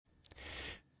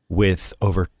with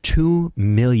over 2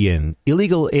 million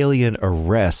illegal alien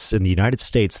arrests in the United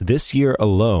States this year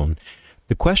alone,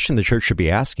 the question the church should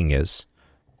be asking is,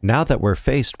 now that we're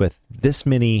faced with this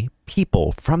many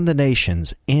people from the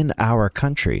nations in our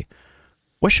country,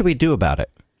 what should we do about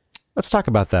it? Let's talk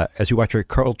about that as you watch your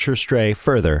culture stray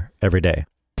further every day.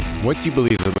 What you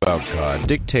believe about God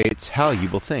dictates how you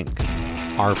will think.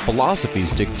 Our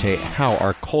philosophies dictate how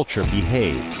our culture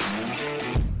behaves.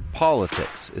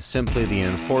 Politics is simply the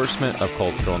enforcement of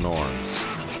cultural norms.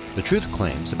 The truth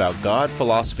claims about God,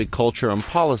 philosophy, culture, and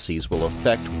policies will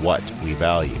affect what we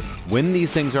value. When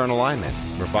these things are in alignment,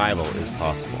 revival is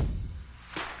possible.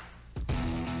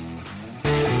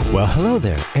 Well, hello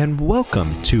there, and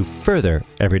welcome to Further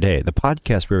Every Day, the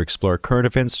podcast where we explore current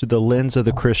events through the lens of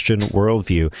the Christian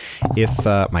worldview. If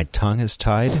my tongue is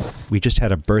tied, we just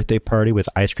had a birthday party with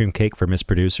ice cream cake for Miss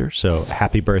Producer, so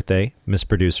happy birthday, Miss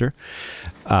Producer.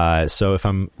 So if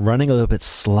I'm running a little bit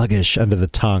sluggish under the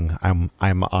tongue,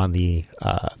 I'm on the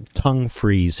tongue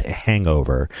freeze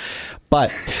hangover.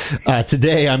 But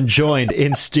today I'm joined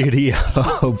in studio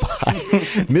by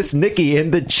Miss Nikki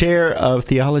in the chair of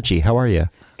theology. How are you?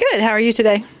 Good. How are you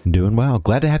today? Doing well.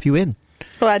 Glad to have you in.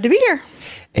 Glad to be here.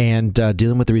 And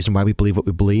dealing with the reason why we believe what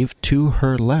we believe. To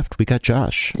her left, we got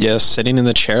Josh. Yes, sitting in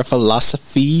the chair of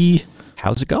philosophy.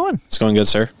 How's it going? It's going good,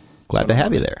 sir. Glad to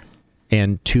have you there.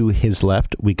 And to his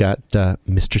left, we got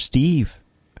Mr. Steve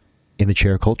in the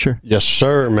chair of culture. Yes,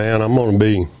 sir, man. I'm going to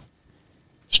be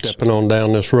stepping on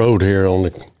down this road here on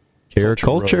the chair of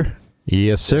culture. Road.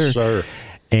 Yes, sir. Yes, sir.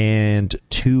 And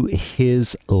to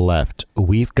his left,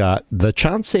 we've got the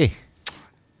Chauncey.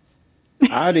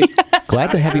 Howdy.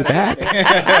 Glad to have you back.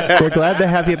 We're glad to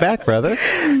have you back, brother.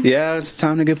 Yeah, it's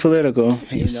time to get political.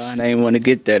 You know, I didn't want to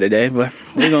get there today, but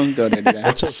we're going to go there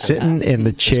today. Sitting in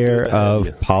the chair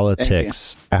of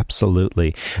politics.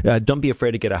 Absolutely. Don't be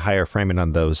afraid to get a higher framing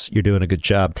on those. You're doing a good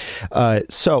job.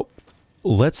 So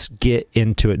let's get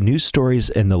into it. News stories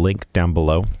in the link down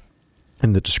below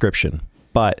in the description.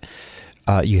 But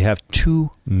you have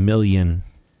 2 million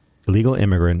illegal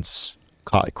immigrants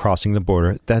caught crossing the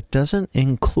border. That doesn't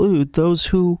include those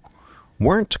who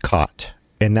weren't caught,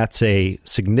 and that's a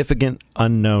significant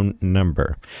unknown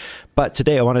number. But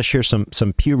today I want to share some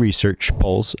Pew Research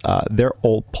polls. They're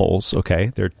old polls,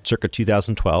 okay? They're circa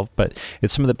 2012, but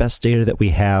it's some of the best data that we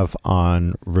have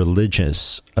on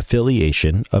religious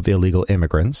affiliation of illegal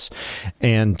immigrants.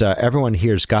 And everyone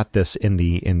here's got this in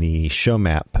the show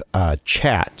map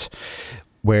chat,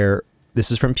 where this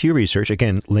is from Pew Research.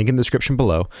 Again, link in the description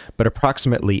below. But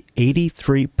approximately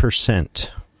 83%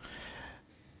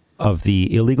 of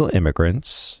the illegal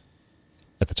immigrants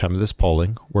at the time of this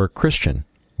polling were Christian,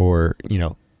 or,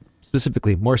 more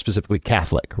specifically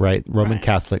Catholic, right? Roman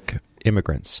Catholic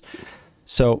immigrants.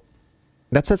 So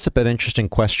that sets up an interesting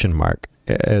question mark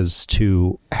as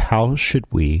to how should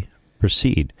we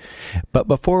proceed. But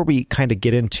before we kind of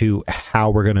get into how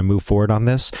we're going to move forward on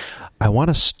this, I want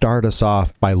to start us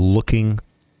off by looking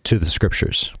to the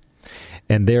scriptures.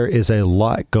 And there is a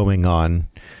lot going on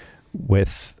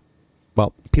with,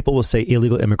 well, people will say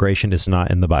illegal immigration is not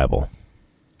in the Bible.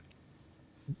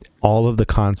 All of the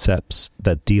concepts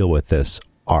that deal with this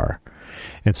are.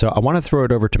 And so I want to throw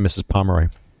it over to Mrs. Pomeroy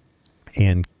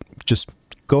and just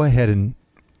go ahead and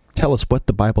tell us what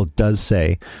the Bible does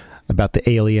say about the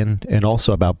alien and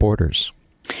also about borders.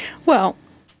 Well,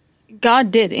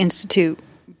 God did institute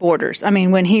borders. I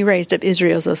mean, when he raised up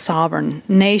Israel as a sovereign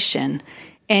nation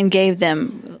and gave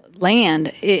them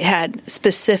land, it had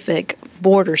specific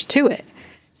borders to it.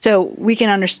 So we can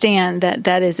understand that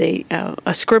that is a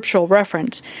scriptural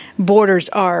reference. Borders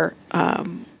are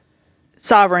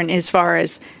sovereign as far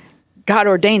as God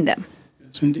ordained them.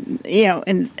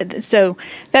 And so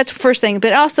that's the first thing.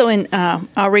 But also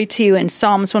I'll read to you in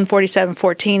Psalms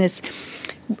 147:14 is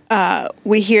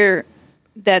we hear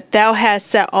that thou hast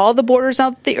set all the borders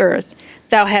of the earth,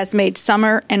 thou hast made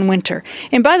summer and winter.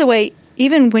 And by the way,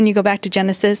 even when you go back to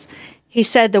Genesis, he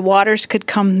said the waters could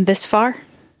come this far.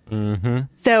 Mm-hmm.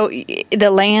 So the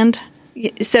land.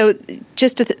 So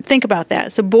just to think about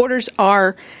that. So borders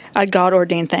are a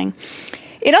God-ordained thing.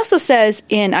 It also says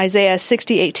in Isaiah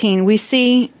 60:18, we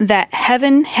see that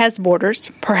heaven has borders,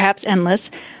 perhaps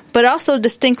endless, but also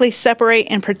distinctly separate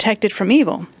and protected from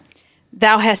evil.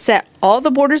 Thou hast set all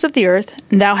the borders of the earth,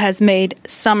 and thou hast made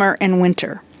summer and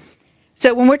winter.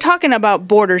 So when we're talking about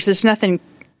borders, there's nothing,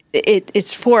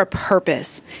 it's for a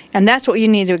purpose. And that's what you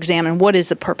need to examine. What is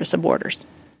the purpose of borders?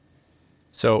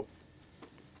 So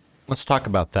let's talk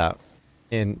about that.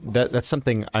 And that's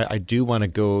something I do want to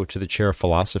go to the chair of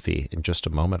philosophy in just a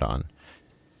moment on.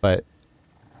 But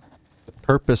the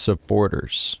purpose of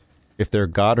borders, if they're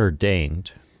God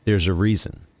ordained, there's a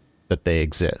reason. that they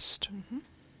exist.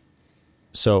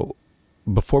 So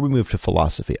before we move to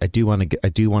philosophy, I do want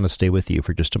to stay with you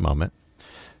for just a moment.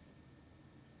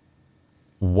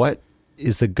 What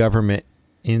is the government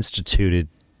instituted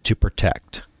to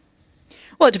protect?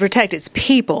 Well, to protect its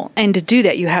people, and to do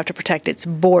that, you have to protect its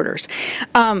borders.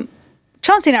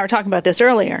 Chauncey and I were talking about this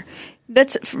earlier.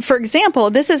 That's, for example,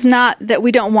 this is not that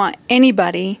we don't want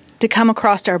anybody to come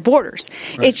across our borders.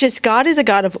 Right. It's just God is a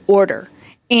God of order.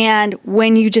 And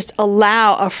when you just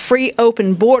allow a free,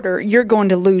 open border, you're going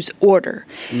to lose order.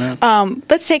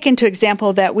 Let's take into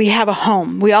example that we have a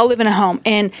home. We all live in a home.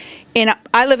 And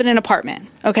I live in an apartment,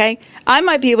 okay? I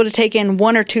might be able to take in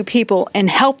 1 or 2 people and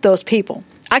help those people.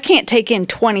 I can't take in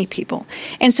 20 people.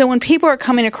 And so when people are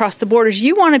coming across the borders,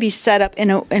 you want to be set up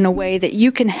in a way that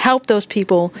you can help those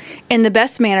people in the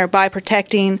best manner by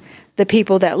protecting the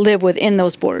people that live within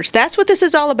those borders. That's what this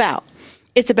is all about.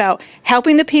 It's about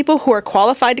helping the people who are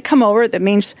qualified to come over. That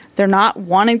means they're not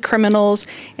wanted criminals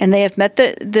and they have met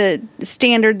the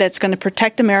standard that's going to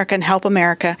protect America and help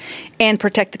America and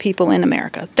protect the people in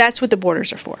America. That's what the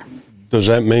borders are for. Does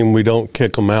that mean we don't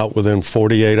kick them out within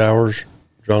 48 hours,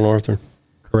 John Arthur?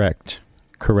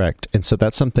 Correct. And so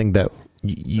that's something that...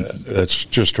 that's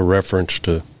just a reference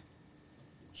to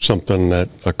something that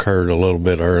occurred a little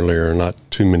bit earlier, not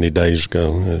too many days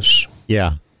ago.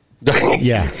 Yeah.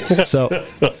 Yeah. So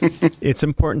it's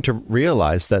important to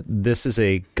realize that this is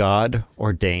a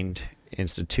God-ordained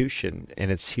institution,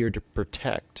 and it's here to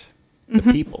protect the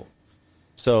people.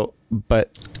 So,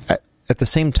 but at the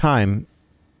same time,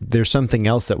 there's something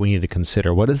else that we need to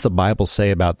consider. What does the Bible say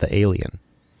about the alien?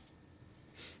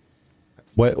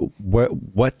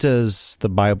 What does the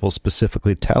Bible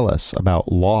specifically tell us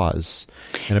about laws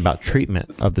and about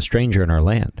treatment of the stranger in our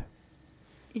land?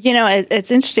 You know, it's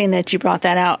interesting that you brought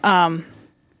that out.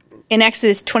 In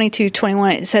Exodus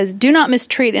 22:21, it says, "Do not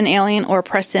mistreat an alien or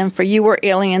oppress them, for you were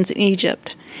aliens in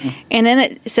Egypt." And then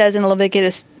it says in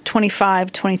Leviticus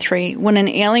 25:23, "When an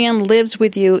alien lives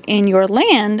with you in your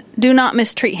land, do not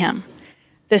mistreat him.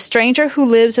 The stranger who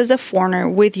lives as a foreigner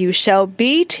with you shall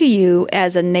be to you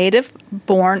as a native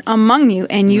born among you,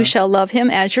 and you shall love him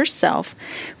as yourself.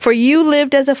 For you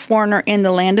lived as a foreigner in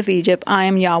the land of Egypt. I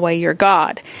am Yahweh your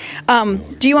God."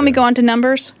 Do you want me to go on to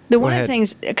Numbers? One of the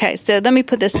things. Okay, so let me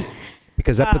put this,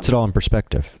 because that puts it all in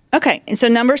perspective. Okay, and so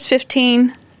Numbers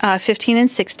 15 and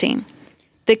 16.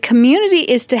 The community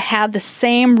is to have the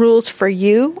same rules for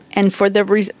you and for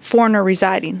the foreigner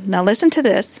residing. Now listen to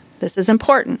this. This is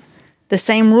important. The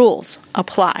same rules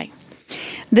apply.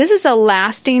 This is a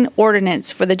lasting ordinance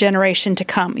for the generation to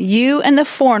come. You and the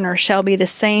foreigner shall be the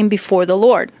same before the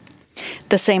Lord.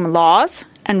 The same laws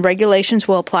and regulations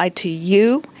will apply to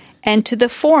you and to the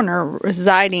foreigner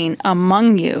residing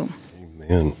among you.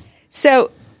 Amen.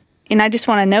 So, and I just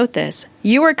want to note this.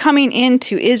 You are coming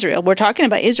into Israel. We're talking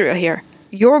about Israel here.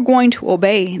 You're going to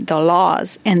obey the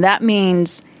laws, and that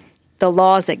means the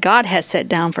laws that God has set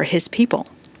down for his people.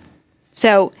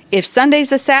 So if Sunday's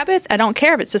the Sabbath, I don't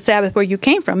care if it's the Sabbath where you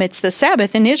came from. It's the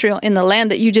Sabbath in Israel, in the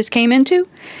land that you just came into.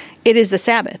 It is the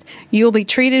Sabbath. You'll be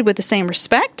treated with the same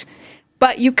respect,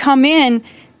 but you come in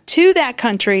to that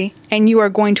country and you are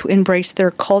going to embrace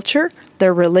their culture,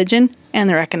 their religion, and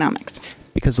their economics.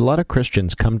 Because a lot of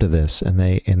Christians come to this and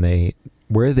they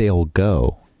where they'll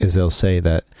go is they'll say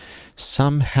that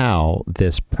somehow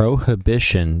this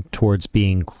prohibition towards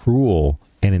being cruel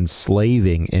and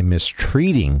enslaving and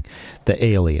mistreating the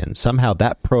alien, somehow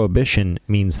that prohibition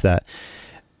means that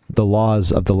the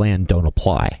laws of the land don't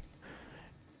apply.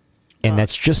 And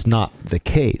that's just not the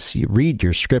case. You read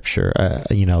your scripture.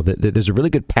 There's a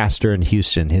really good pastor in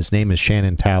Houston. His name is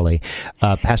Shannon Talley.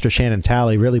 Pastor Shannon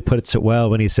Talley really puts it well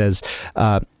when he says,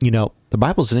 the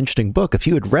Bible's an interesting book. If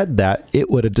you had read that, it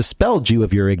would have dispelled you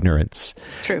of your ignorance.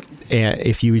 True. And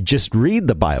if you would just read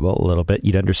the Bible a little bit,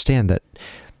 you'd understand that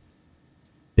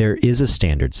there is a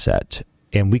standard set,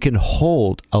 and we can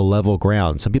hold a level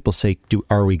ground. Some people say,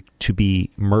 are we to be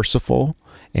merciful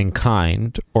and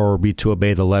kind, or are we to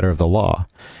obey the letter of the law?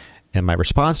 And my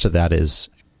response to that is,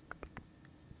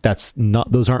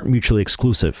 those aren't mutually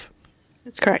exclusive.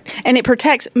 That's correct. And it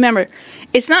protects, remember,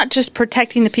 it's not just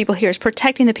protecting the people here, it's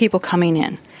protecting the people coming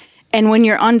in. And when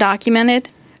you're undocumented,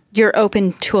 you're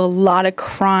open to a lot of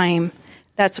crime.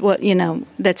 That's what,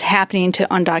 that's happening to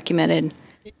undocumented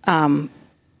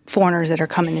foreigners that are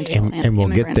coming into the land. And we'll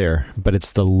get there, but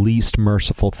it's the least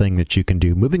merciful thing that you can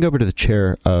do. Moving over to the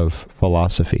chair of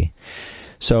philosophy.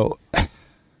 So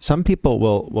some people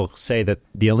will say that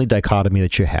the only dichotomy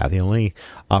that you have, the only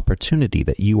opportunity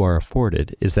that you are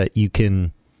afforded is that you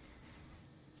can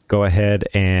go ahead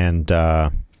and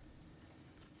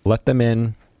let them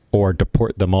in or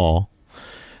deport them all.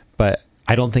 But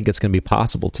I don't think it's going to be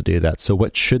possible to do that. So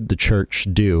what should the church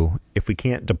do if we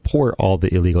can't deport all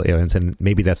the illegal aliens? And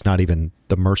maybe that's not even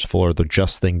the merciful or the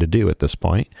just thing to do at this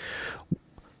point.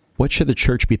 What should the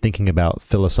church be thinking about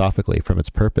philosophically from its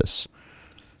purpose?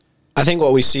 I think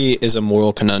what we see is a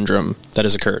moral conundrum that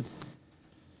has occurred.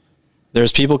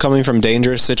 There's people coming from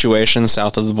dangerous situations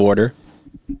south of the border,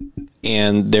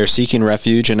 and they're seeking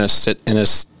refuge in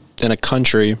a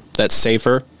country that's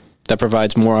safer, that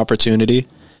provides more opportunity,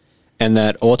 and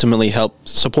that ultimately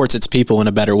supports its people in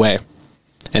a better way.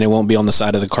 And it won't be on the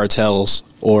side of the cartels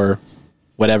or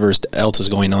whatever else is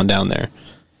going on down there.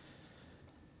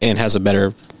 And has a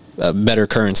better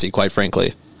currency, quite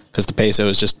frankly, because the peso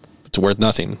is it's worth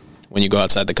nothing when you go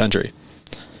outside the country.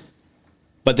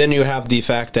 But then you have the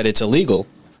fact that it's illegal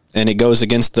and it goes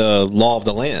against the law of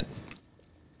the land.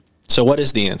 So what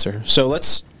is the answer? So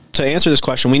to answer this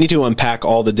question, we need to unpack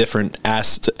all the different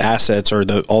assets or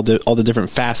all the different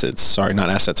facets. Sorry, not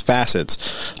assets,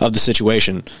 facets of the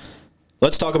situation.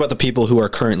 Let's talk about the people who are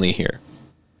currently here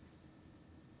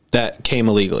that came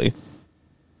illegally.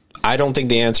 I don't think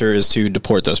the answer is to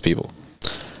deport those people.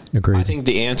 Agreed. I think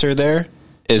the answer there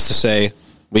is to say,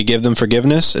 we give them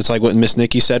forgiveness. It's like what Miss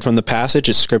Nikki said from the passage.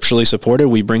 It's scripturally supported.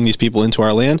 We bring these people into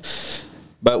our land.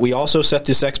 But we also set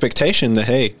this expectation that,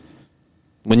 hey,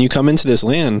 when you come into this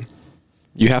land,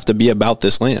 you have to be about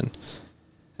this land.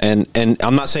 And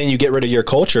I'm not saying you get rid of your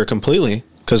culture completely,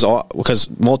 because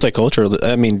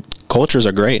multicultural, cultures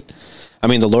are great.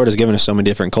 The Lord has given us so many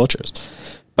different cultures.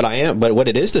 But what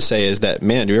it is to say is that,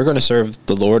 man, you're going to serve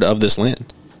the Lord of this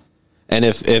land. And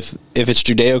if it's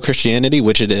Judeo-Christianity,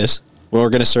 which it is, we're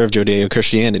going to serve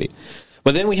Judeo-Christianity.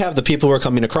 But then we have the people who are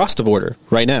coming across the border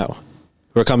right now,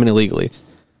 who are coming illegally.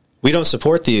 We don't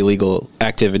support the illegal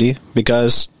activity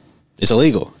because it's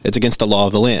illegal. It's against the law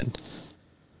of the land.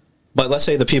 But let's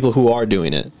say the people who are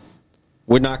doing it,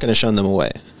 we're not going to shun them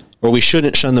away. Or we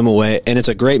shouldn't shun them away. And it's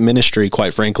a great ministry,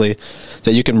 quite frankly,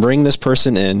 that you can bring this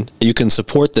person in, you can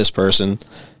support this person,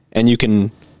 and you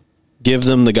can give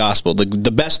them the gospel,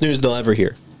 the best news they'll ever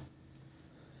hear.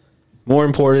 More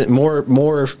important, more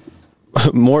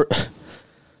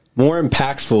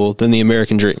impactful than the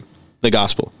American dream, the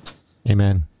gospel.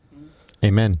 Amen.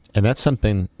 Amen. And that's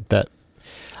something that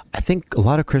I think a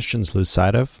lot of Christians lose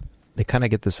sight of. They kind of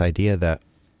get this idea that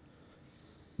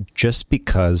just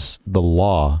because the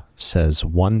law says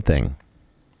one thing,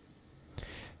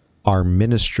 our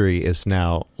ministry is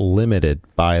now limited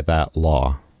by that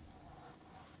law.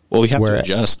 Well, we have to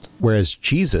adjust. Whereas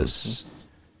Jesus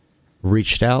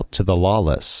reached out to the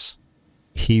lawless.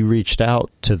 He reached out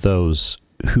to those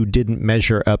who didn't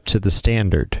measure up to the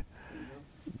standard.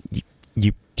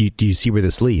 Do you see where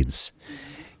this leads?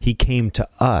 He came to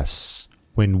us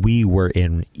when we were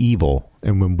in evil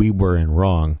and when we were in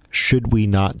wrong. Should we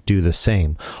not do the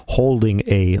same? Holding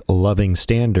a loving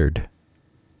standard,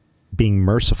 being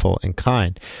merciful and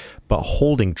kind, but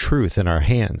holding truth in our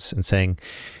hands and saying,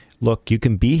 look, you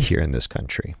can be here in this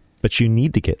country, but you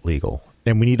need to get legal.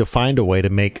 And we need to find a way to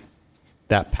make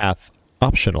that path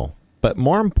optional. But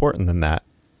more important than that,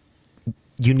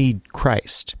 you need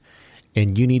Christ.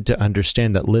 And you need to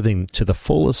understand that living to the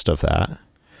fullest of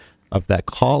that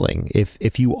calling,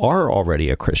 if you are already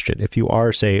a Christian, if you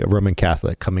are, say, a Roman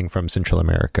Catholic coming from Central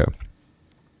America,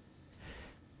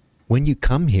 when you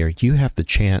come here, you have the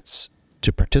chance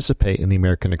to participate in the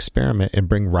American experiment and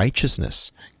bring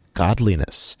righteousness,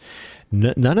 godliness.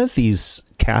 None of these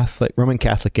Roman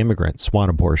Catholic immigrants want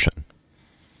abortion.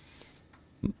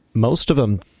 Most of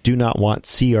them do not want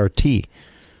CRT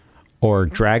or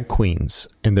drag queens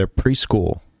in their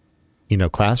preschool,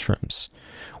 classrooms.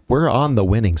 We're on the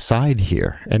winning side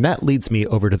here. And that leads me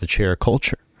over to the chair of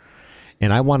culture.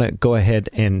 And I want to go ahead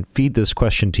and feed this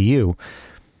question to you.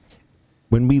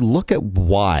 When we look at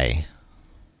why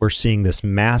we're seeing this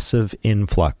massive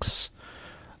influx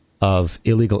of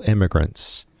illegal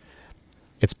immigrants,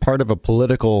 it's part of a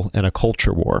political and a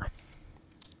culture war.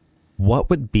 What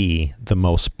would be the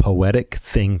most poetic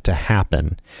thing to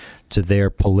happen to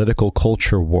their political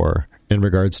culture war in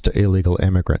regards to illegal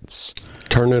immigrants?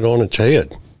 Turn it on its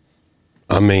head.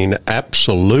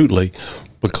 Absolutely.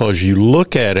 Because you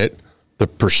look at it, the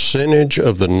percentage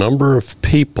of the number of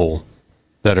people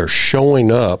that are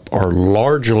showing up are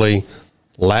largely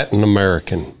Latin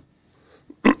American.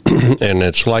 And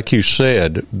it's like you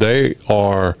said, they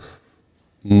are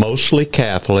mostly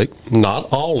Catholic. Not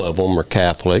all of them are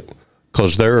Catholic,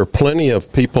 because there are plenty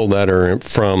of people that are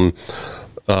from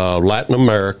Latin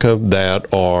America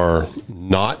that are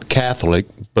not Catholic,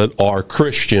 but are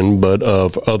Christian, but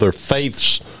of other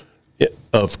faiths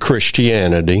of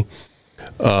Christianity.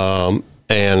 And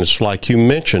And it's like you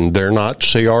mentioned, they're not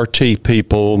CRT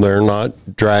people, they're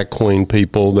not drag queen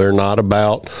people, they're not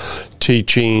about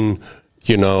teaching,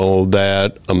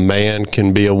 that a man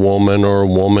can be a woman or a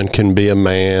woman can be a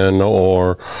man,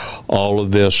 or all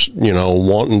of this,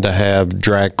 wanting to have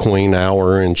drag queen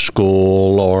hour in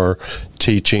school, or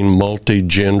teaching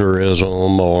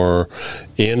multigenderism, or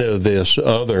any of this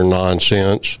other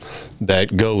nonsense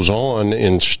that goes on,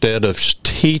 instead of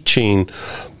teaching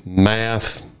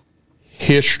math,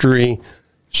 history,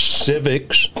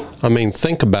 civics. I mean,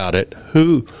 think about it.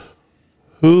 Who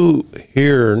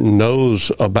here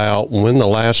knows about when the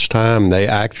last time they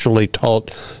actually taught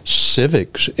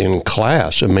civics in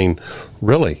class? I mean,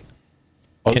 really?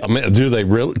 I mean, do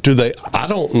they? I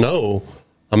don't know.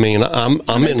 I mean, I'm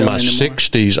in my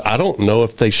 60s. I don't know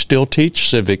if they still teach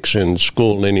civics in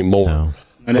school anymore. No.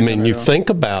 I mean, you think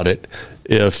about it.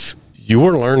 If you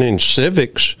were learning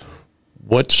civics,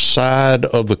 what side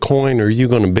of the coin are you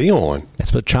going to be on?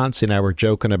 That's what Chauncey and I were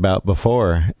joking about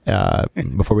before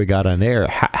we got on air.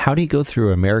 How do you go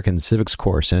through American civics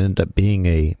course and end up being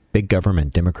a big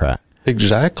government Democrat?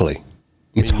 Exactly.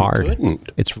 It's hard.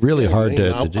 It's really hard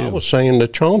to do. I was saying to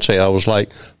Chauncey, I was like,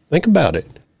 think about it.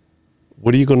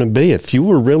 What are you going to be? If you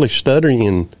were really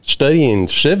studying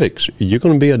civics, are you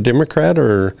going to be a Democrat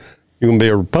or you're going to be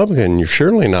a Republican? You're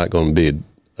surely not going to be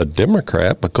a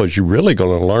Democrat, because you're really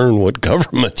going to learn what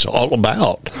government's all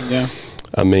about. Yeah.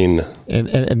 I mean, and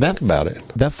think about it.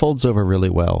 That folds over really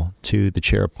well to the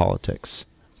chair of politics.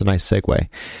 It's a nice segue.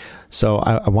 So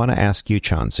I want to ask you,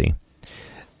 Chauncey,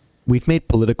 we've made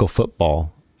political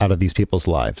football out of these people's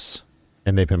lives,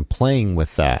 and they've been playing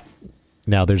with that.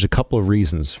 Now, there's a couple of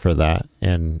reasons for that,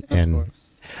 and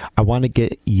I want to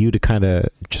get you to kind of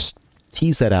just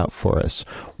tease that out for us.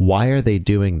 Why are they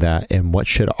doing that, and what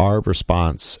should our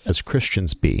response as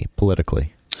Christians be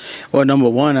politically? Well, number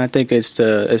one, I think it's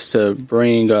to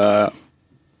bring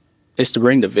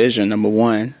division. Number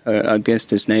one, against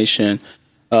this nation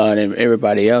and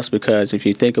everybody else, because if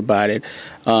you think about it,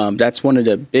 that's one of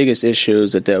the biggest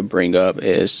issues that they'll bring up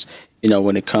is,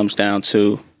 when it comes down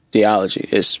to theology.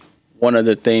 It's one of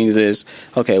the things is,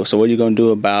 okay, so what are you going to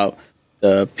do about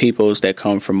the peoples that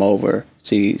come from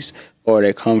overseas or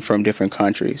that come from different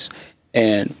countries?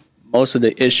 And most of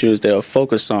the issues they'll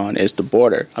focus on is the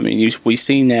border. I mean, we've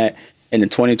seen that in the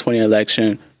 2020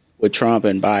 election with Trump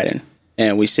and Biden,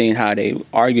 and we've seen how they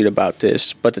argued about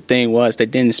this. But the thing was, they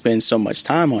didn't spend so much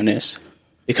time on this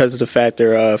because of the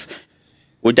factor of,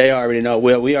 they already know,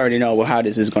 we already know how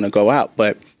this is going to go out.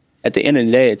 But at the end of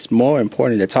the day, it's more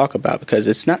important to talk about, because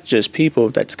it's not just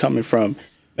people that's coming from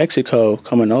Mexico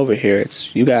coming over here.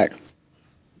 You got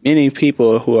many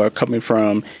people who are coming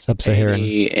from Sub-Saharan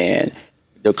Haiti and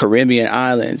the Caribbean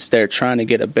islands. They're trying to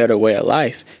get a better way of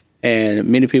life. And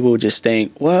many people would just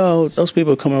think, well, those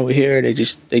people come over here, they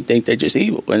think they're just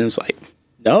evil. And it's like,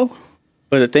 no.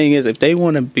 But the thing is, if they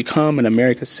want to become an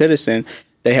American citizen,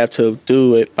 they have to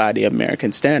do it by the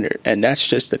American standard. And that's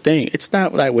just the thing. It's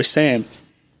not like we're saying,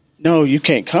 no, you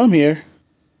can't come here.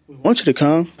 We want you to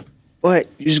come, but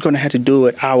you're just going to have to do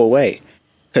it our way.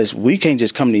 Because we can't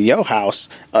just come to your house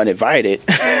uninvited,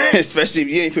 especially if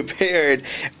you ain't prepared,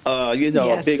 Yes.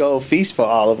 a big old feast for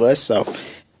all of us. So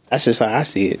that's just how I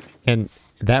see it. And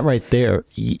that right there,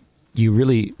 you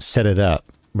really set it up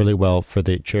really well for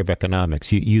the chair of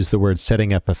economics. You use the word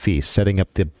setting up a feast, setting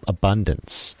up the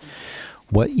abundance.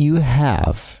 What you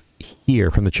have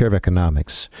here from the chair of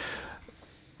economics,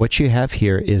 what you have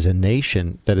here is a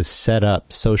nation that has set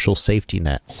up social safety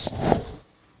nets.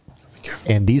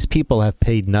 And these people have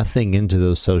paid nothing into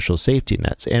those social safety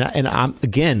nets. And I'm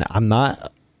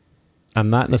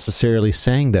not necessarily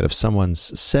saying that if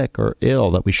someone's sick or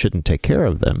ill that we shouldn't take care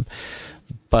of them.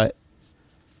 But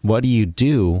what do you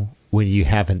do when you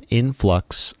have an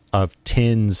influx of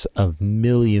tens of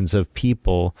millions of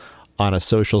people on a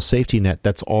social safety net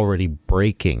that's already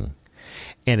breaking?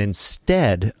 And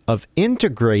instead of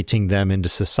integrating them into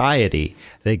society,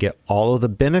 they get all of the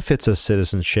benefits of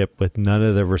citizenship with none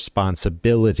of the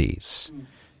responsibilities.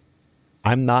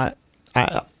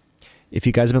 If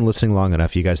you guys have been listening long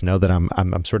enough, you guys know that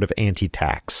I'm sort of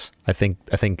anti-tax. I think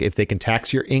if they can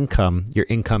tax your income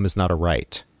is not a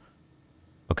right.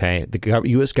 Okay, the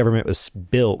U.S. government was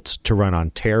built to run on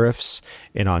tariffs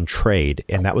and on trade,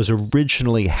 and that was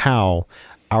originally how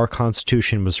our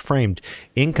Constitution was framed.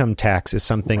 Income tax is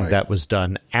something that was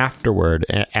done afterward,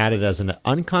 added as an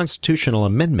unconstitutional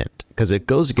amendment, because it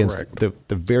goes against the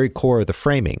very core of the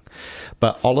framing.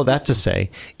 But all of that to say,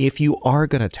 if you are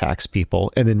going to tax people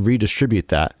and then redistribute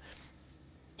that,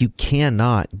 you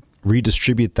cannot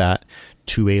redistribute that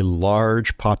to a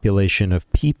large population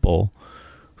of people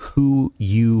who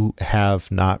you have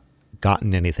not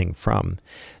gotten anything from.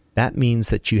 That means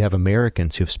that you have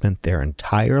Americans who have spent their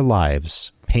entire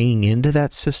lives paying into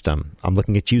that system. I'm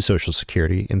looking at you, Social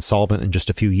Security, insolvent in just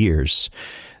a few years.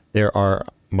 There are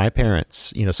my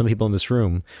parents, some people in this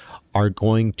room are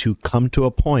going to come to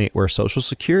a point where Social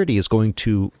Security is going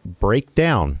to break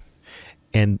down,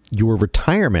 and your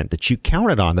retirement that you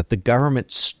counted on, that the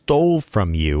government stole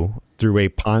from you through a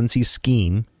Ponzi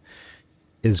scheme,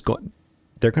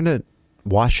 they're going to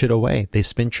wash it away. They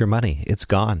spent your money. It's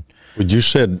gone. But you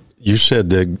said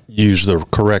they use the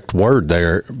correct word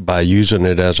there by using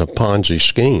it as a Ponzi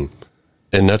scheme,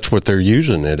 and that's what they're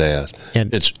using it as.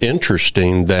 And it's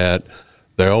interesting that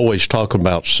they always talk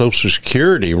about Social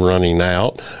Security running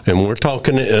out, and we're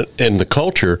talking in the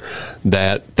culture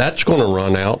that's going to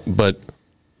run out, but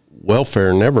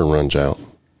welfare never runs out.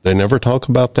 They never talk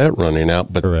about that running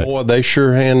out, but correct. Boy, they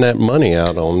sure hand that money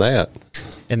out on that.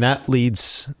 And that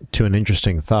leads to an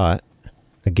interesting thought.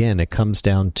 Again, it comes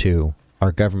down to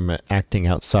our government acting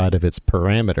outside of its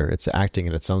parameter. It's acting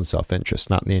in its own self-interest,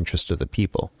 not in the interest of the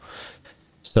people.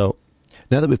 So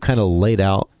now that we've kind of laid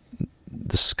out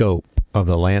the scope of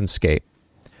the landscape,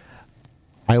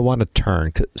 I want to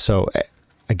turn. So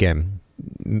again,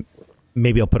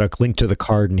 maybe I'll put a link to the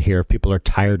card in here if people are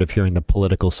tired of hearing the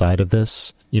political side of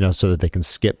this, so that they can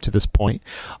skip to this point.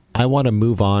 I want to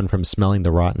move on from smelling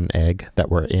the rotten egg that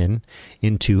we're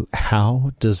into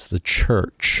how does the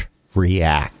church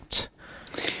react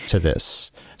to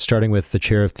this? Starting with the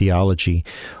chair of theology,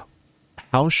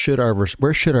 where should our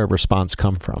response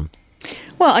come from?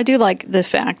 Well, I do like the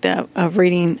fact of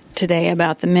reading today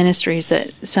about the ministries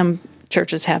that some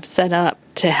churches have set up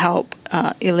to help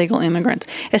illegal immigrants,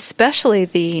 especially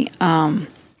the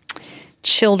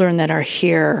children that are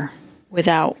here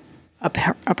without a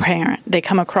parent. They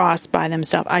come across by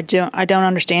themselves. I don't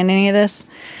understand any of this,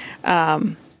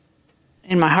 and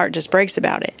my heart just breaks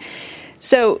about it.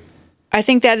 So I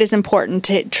think that is important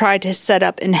to try to set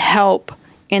up and help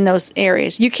in those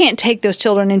areas. You can't take those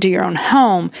children into your own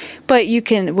home, but you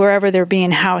can, wherever they're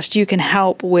being housed, you can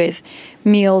help with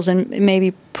meals and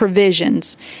maybe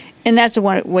provisions. And that's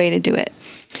one way to do it.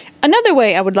 Another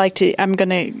way I'm going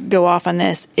to go off on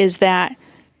this, is that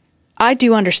I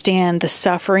do understand the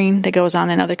suffering that goes on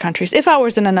in other countries. If I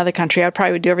was in another country, I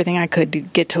probably would do everything I could to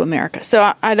get to America.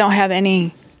 So I don't have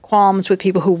any qualms with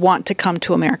people who want to come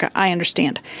to America. I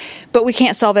understand. But we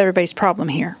can't solve everybody's problem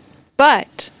here.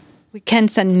 But we can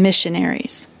send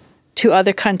missionaries to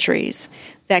other countries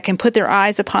that can put their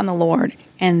eyes upon the Lord,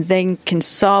 and they can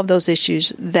solve those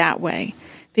issues that way.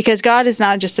 Because God is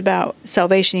not just about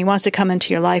salvation. He wants to come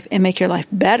into your life and make your life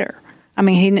better. I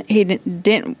mean, He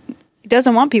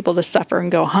doesn't want people to suffer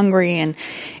and go hungry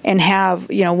and have,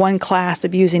 one class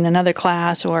abusing another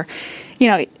class, or,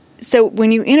 so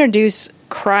when you introduce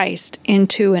Christ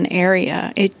into an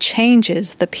area, it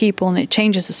changes the people and it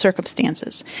changes the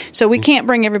circumstances. So we can't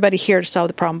bring everybody here to solve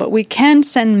the problem, but we can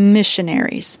send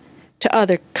missionaries to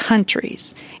other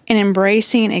countries, and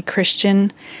embracing a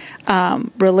Christian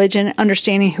religion,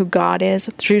 understanding who God is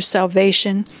through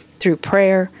salvation, through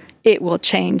prayer, it will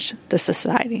change the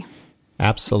society.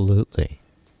 Absolutely.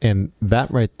 And that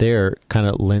right there kind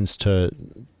of lends to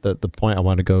the point I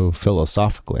want to go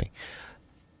philosophically.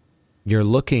 You're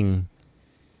looking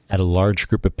at a large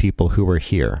group of people who were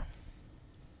here.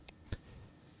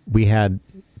 We had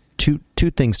two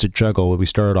things to juggle when we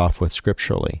started off with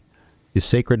scripturally. The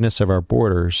sacredness of our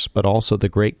borders, but also the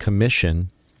Great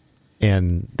Commission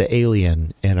and the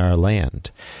alien in our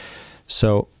land.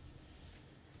 So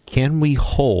can we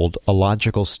hold a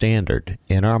logical standard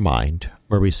in our mind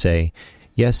where we say,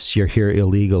 yes, you're here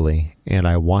illegally, and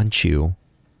I want you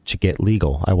to get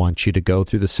legal. I want you to go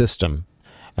through the system.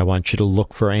 I want you to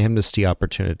look for amnesty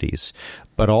opportunities.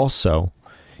 But also,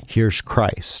 here's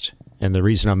Christ. And the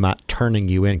reason I'm not turning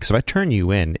you in, because if I turn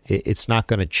you in, it's not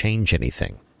going to change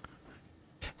anything.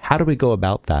 How do we go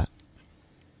about that?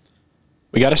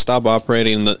 We got to stop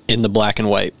operating in the black and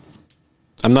white.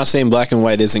 I'm not saying black and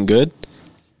white isn't good,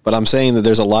 but I'm saying that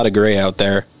there's a lot of gray out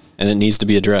there, and it needs to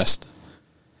be addressed.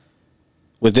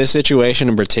 With this situation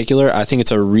in particular, I think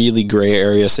it's a really gray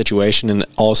area situation, and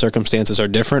all circumstances are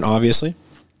different, obviously.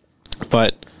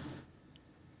 But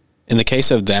in the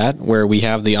case of that, where we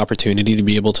have the opportunity to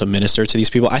be able to minister to these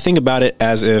people, I think about it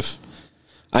as if,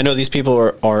 I know these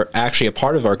people are actually a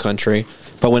part of our country,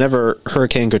 but whenever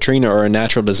Hurricane Katrina or a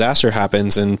natural disaster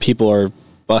happens and people are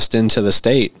bussed into the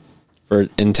state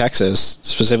in Texas,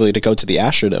 specifically to go to the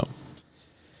Astrodome,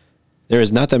 there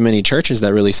is not that many churches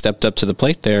that really stepped up to the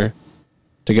plate there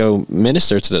to go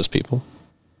minister to those people.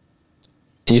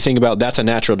 And you think about, that's a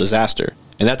natural disaster,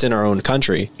 and that's in our own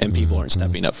country, and people aren't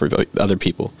stepping up for other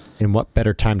people. And what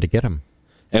better time to get them?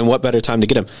 And what better time to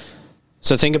get them?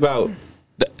 So think about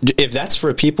if that's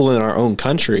for people in our own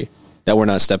country that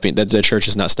that the church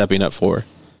is not stepping up for.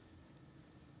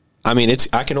 I mean,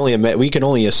 we can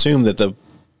only assume that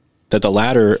the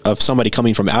latter of somebody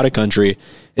coming from out of country,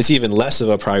 it's even less of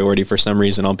a priority for some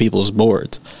reason on people's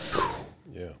boards.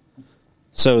 Yeah.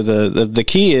 So the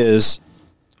key is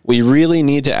we really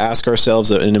need to ask ourselves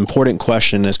an important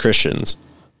question as Christians.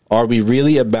 Are we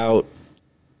really about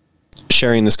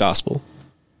sharing this gospel?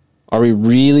 Are we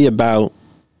really about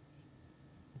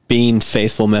being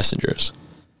faithful messengers?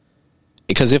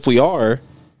 Because if we are,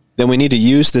 then we need to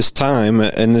use this time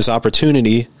and this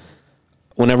opportunity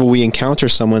whenever we encounter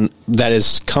someone that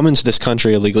is coming to this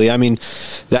country illegally. I mean,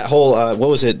 that whole, what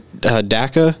was it,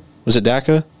 DACA? Was it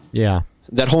DACA? Yeah.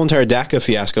 That whole entire DACA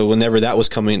fiasco, whenever that was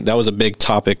coming, that was a big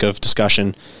topic of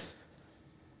discussion.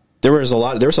 There was a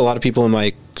lot of people in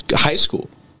my high school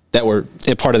that were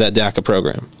a part of that DACA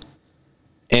program.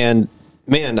 And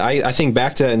man, I think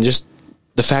back to that and just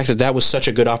the fact that was such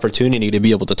a good opportunity to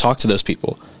be able to talk to those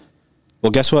people.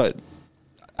 Well, guess what?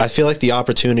 I feel like the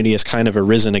opportunity has kind of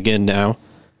arisen again now,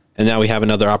 and now we have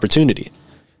another opportunity.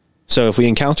 So if we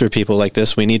encounter people like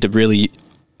this, we need to really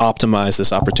optimize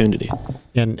this opportunity.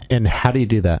 And how do you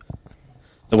do that?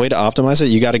 The way to optimize it,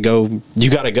 you got to go.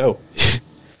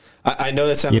 I know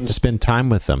that sounds... You have to spend time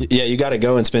with them. Yeah, you got to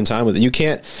go and spend time with it. You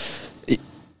can't...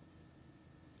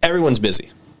 Everyone's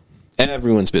busy.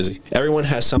 Everyone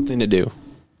has something to do.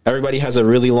 Everybody has a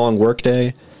really long work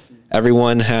day.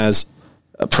 Everyone has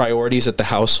priorities at the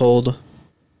household.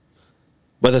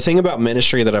 But the thing about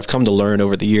ministry that I've come to learn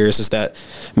over the years is that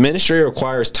ministry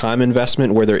requires time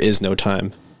investment where there is no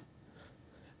time.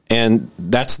 And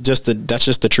that's just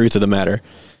the truth of the matter.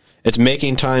 It's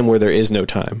making time where there is no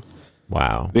time.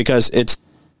 Wow. Because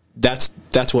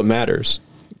that's what matters.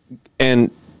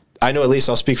 And I know, at least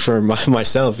I'll speak for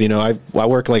myself. You know, I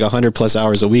work like 100 plus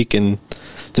hours a week, and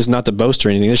this is not to boast or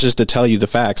anything. It's just to tell you the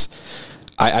facts.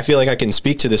 I feel like I can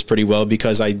speak to this pretty well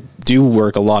because I do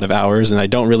work a lot of hours and I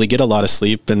don't really get a lot of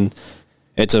sleep, and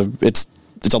it's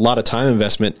a lot of time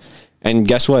investment. And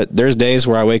guess what? There's days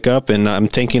where I wake up and I'm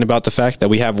thinking about the fact that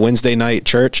we have Wednesday night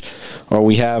church, or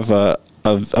we have a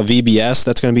VBS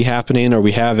that's going to be happening, or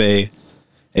we have a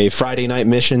Friday night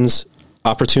missions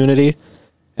opportunity.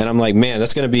 And I'm like, man,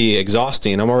 that's going to be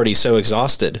exhausting. I'm already so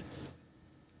exhausted.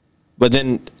 But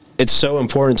then it's so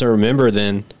important to remember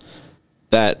then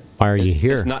that... Why are you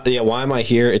here? It's not, why am I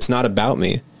here? It's not about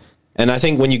me. And I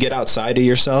think when you get outside of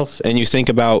yourself and you think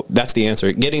about... That's the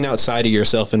answer. Getting outside of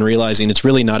yourself and realizing it's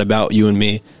really not about you and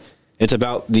me. It's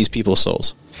about these people's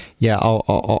souls. Yeah,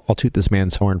 I'll toot this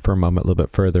man's horn for a moment a little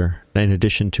bit further. In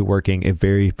addition to working a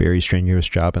very, very strenuous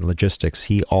job in logistics,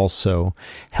 he also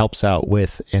helps out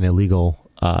with an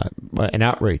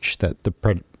outreach that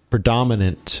the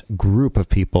predominant group of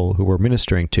people who we're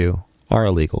ministering to are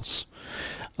illegals.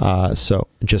 So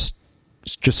just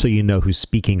so you know who's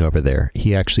speaking over there,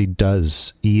 he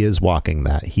is walking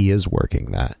that. He is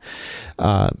working that.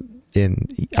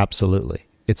 Absolutely.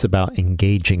 It's about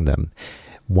engaging them.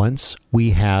 Once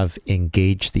we have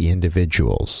engaged the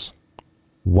individuals,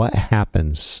 what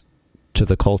happens to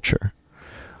the culture?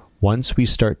 Once we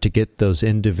start to get those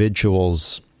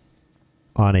individuals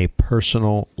on a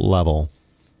personal level,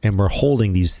 and we're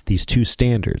holding these two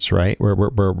standards, right?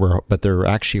 But they're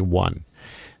actually one: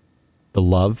 the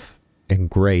love and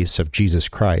grace of Jesus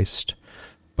Christ,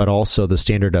 but also the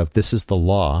standard of this is the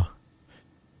law,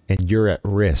 and you're at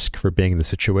risk for being in the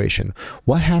situation.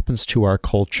 What happens to our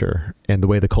culture and the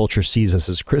way the culture sees us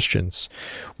as Christians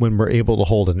when we're able to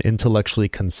hold an intellectually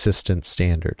consistent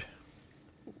standard?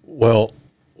 Well,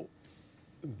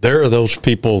 there are those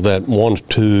people that want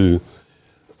to,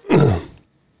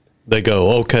 they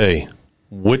go, okay,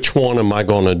 which one am I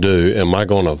going to do? Am I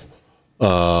going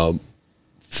to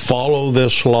follow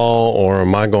this law, or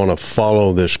am I going to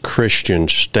follow this Christian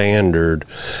standard?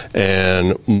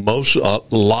 And a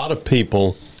lot of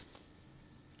people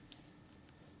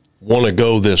want to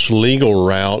go this legal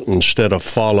route instead of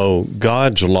follow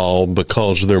God's law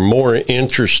because they're more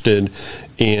interested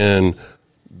in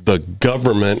the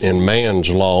government and man's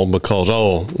law because,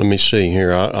 let me see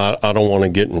here, I don't want to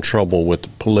get in trouble with the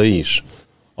police.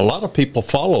 A lot of people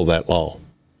follow that law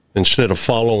instead of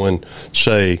following,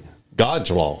 say,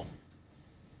 God's law.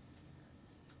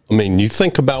 I mean, you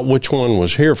think about which one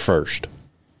was here first.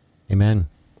 Amen.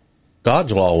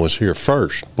 God's law was here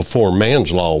first before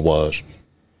man's law was.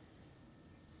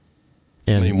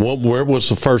 And I mean, where was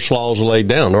the first laws laid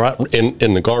down? Right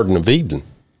in the Garden of Eden.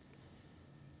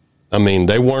 I mean,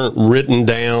 they weren't written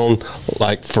down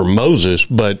like for Moses,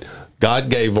 but God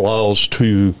gave laws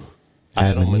to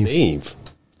Adam and Eve.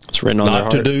 It's It's written on their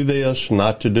heart. Not to do this,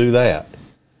 not to do that.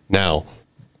 Now,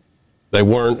 they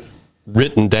weren't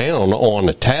written down on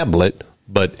a tablet,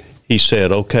 but he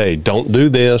said, okay, don't do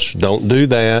this, don't do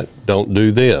that, don't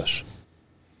do this.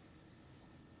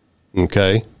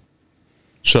 Okay?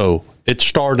 So it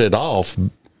started off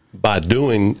by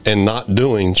doing and not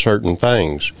doing certain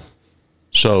things.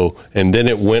 So, and then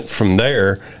it went from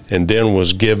there and then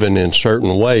was given in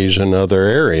certain ways in other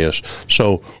areas.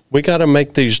 So we got to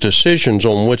make these decisions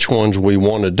on which ones we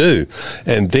want to do.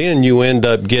 And then you end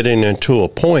up getting into a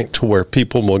point to where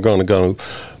people are going to go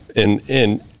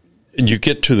and you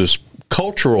get to this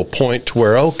cultural point to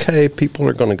where, okay, people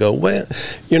are going to go, well,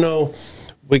 you know,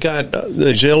 we got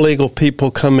these illegal people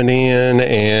coming in,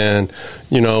 and,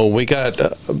 you know, we got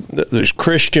there's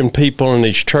Christian people in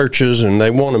these churches, and they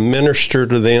want to minister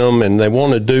to them, and they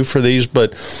want to do for these.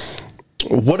 But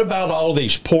what about all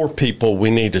these poor people we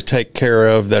need to take care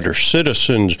of that are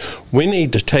citizens? We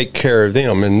need to take care of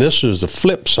them. And this is the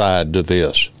flip side to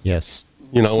this. Yes.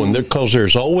 You know, and because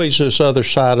there's always this other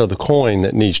side of the coin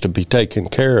that needs to be taken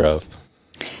care of.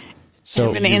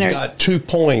 So you've got 2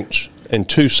 points and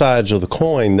 2 sides of the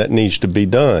coin that needs to be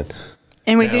done.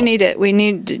 And we do need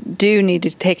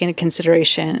to take into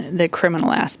consideration the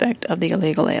criminal aspect of the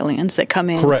illegal aliens that come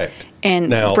in. Correct.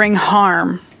 And bring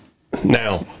harm.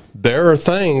 Now, there are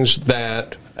things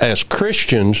that, as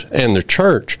Christians and the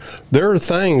church, there are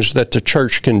things that the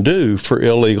church can do for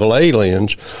illegal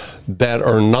aliens that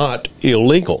are not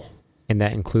illegal. And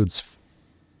that includes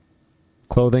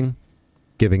clothing,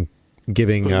 giving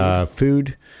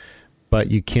food, but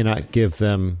you cannot give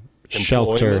them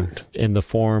shelter in the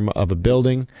form of a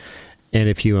building. And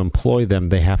if you employ them,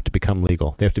 they have to become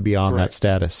legal. They have to be on that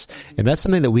status. And that's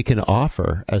something that we can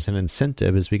offer as an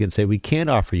incentive, is we can say we can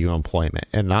offer you employment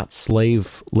and not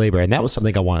slave labor. And that was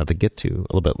something I wanted to get to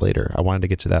a little bit later. I wanted to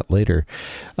get to that later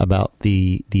about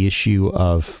the issue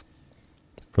of,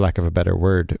 for lack of a better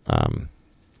word,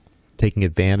 taking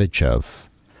advantage of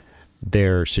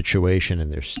their situation in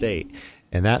their state.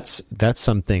 And that's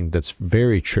something that's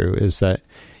very true, is that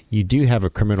you do have a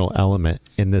criminal element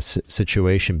in this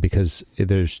situation, because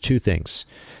there's 2 things.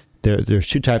 There's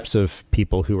 2 types of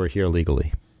people who are here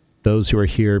legally. Those who are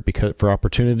here because for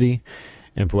opportunity,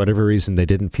 and for whatever reason they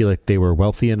didn't feel like they were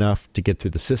wealthy enough to get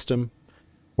through the system,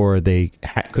 or they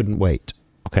couldn't wait.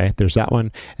 Okay, there's that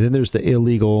one. And then there's the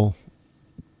illegal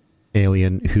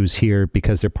alien who's here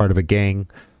because they're part of a gang,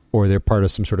 or they're part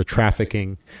of some sort of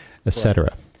trafficking, etc.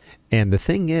 Right. And the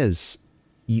thing is,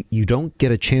 you don't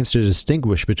get a chance to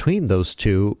distinguish between those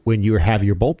two when you have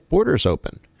your borders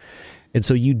open. And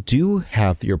so you do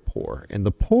have your poor, and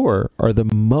the poor are the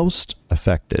most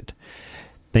affected.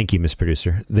 Thank you, Ms.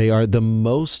 Producer. They are the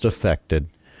most affected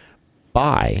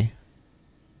by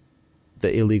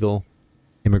the illegal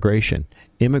immigration.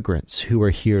 Immigrants who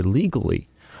are here legally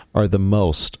are the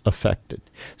most affected.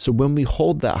 So when we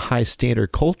hold that high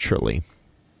standard culturally,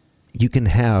 you can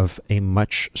have a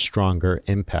much stronger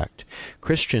impact.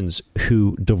 Christians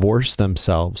who divorce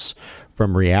themselves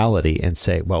from reality and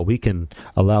say, well, we can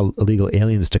allow illegal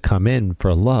aliens to come in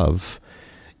for love,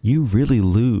 you really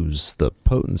lose the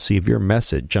potency of your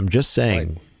message. I'm just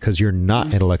saying, because you're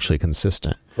not intellectually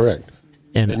consistent. Correct.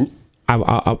 And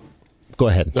I go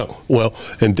ahead. No, well,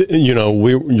 and you know,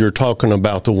 you're talking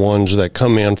about the ones that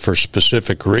come in for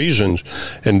specific reasons,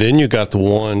 and then you got the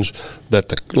ones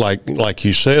that like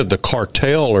you said, the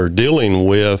cartel are dealing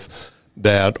with,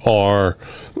 that are,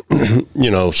 you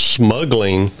know,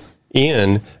 smuggling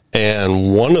in.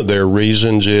 And one of their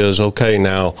reasons is, okay,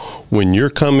 now when you're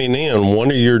coming in,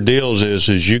 one of your deals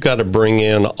is you got to bring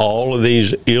in all of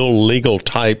these illegal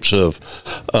types of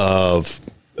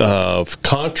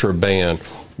contraband,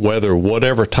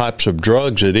 whatever types of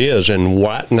drugs it is. And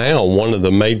right now, one of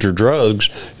the major drugs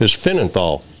is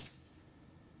fentanyl.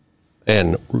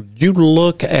 And you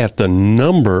look at the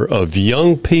number of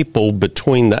young people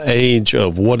between the age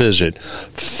of,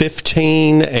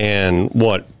 15 and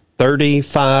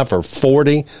 35 or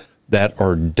 40 that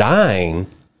are dying.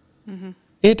 Mm-hmm.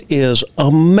 It is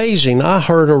amazing. I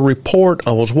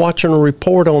was watching a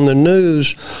report on the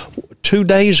news 2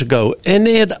 days ago, and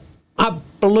it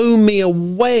blew me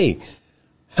away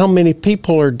how many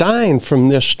people are dying from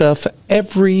this stuff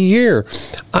every year.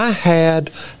 I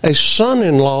had a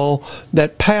son-in-law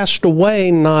that passed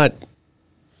away not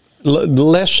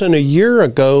less than a year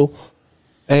ago,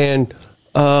 and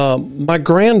my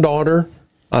granddaughter,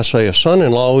 I say a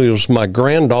son-in-law, he was my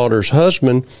granddaughter's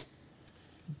husband,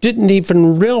 didn't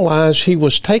even realize he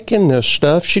was taking this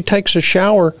stuff. She takes a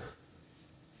shower,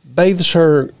 bathes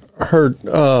her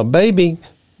baby,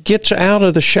 gets out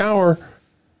of the shower,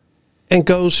 and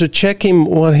goes to check him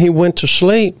when he went to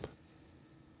sleep.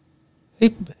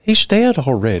 He's dead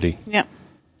already. Yeah.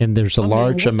 And there's a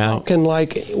large amount. Talking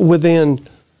like within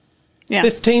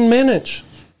 15 minutes.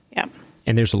 Yeah.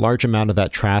 And there's a large amount of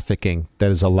that trafficking that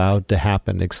is allowed to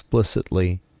happen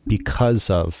explicitly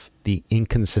because of the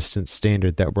inconsistent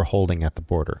standard that we're holding at the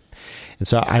border. And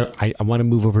so I want to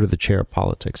move over to the chair of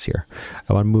politics here.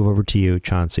 I want to move over to you,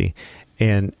 Chauncey.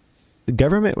 And the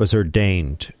government was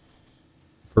ordained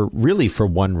for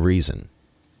one reason,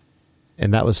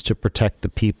 and that was to protect the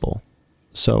people.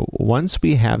 So once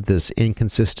we have this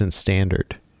inconsistent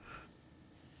standard,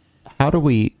 how do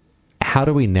we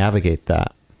navigate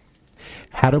that?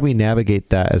 How do we navigate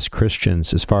that as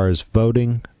Christians as far as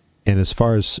voting and as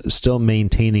far as still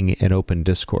maintaining an open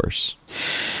discourse?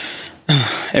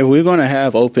 If we're going to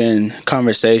have open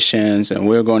conversations and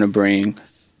we're going to bring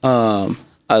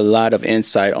a lot of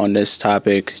insight on this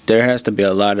topic, there has to be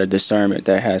a lot of discernment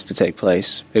that has to take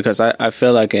place. Because I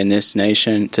feel like in this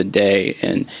nation today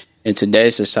and in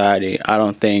today's society, I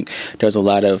don't think there's a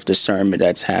lot of discernment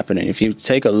that's happening. If you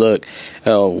take a look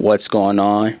at what's going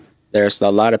on, there's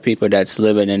a lot of people that's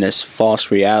living in this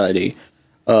false reality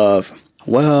of,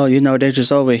 well, they're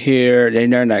just over here,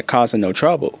 they're not causing no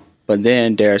trouble. But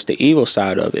then there's the evil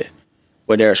side of it,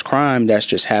 where there's crime that's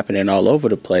just happening all over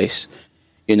the place.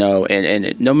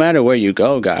 And no matter where you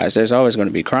go, guys, there's always going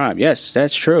to be crime. Yes,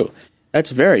 that's true.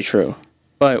 That's very true.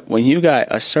 But when you got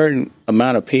a certain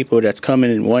amount of people that's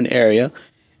coming in one area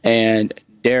and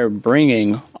they're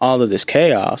bringing all of this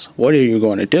chaos, what are you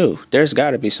going to do? There's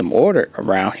got to be some order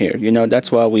around here.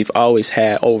 That's why we've always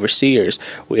had overseers.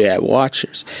 We had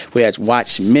watchers. We had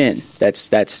watchmen.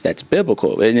 That's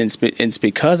biblical. And it's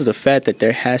because of the fact that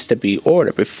there has to be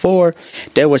order. Before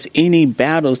there was any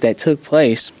battles that took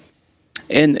place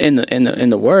in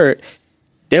the word,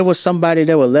 there was somebody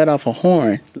that would let off a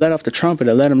horn, let off the trumpet,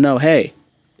 and let them know, hey,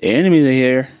 the enemies are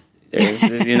here.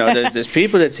 There's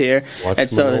people that's here. And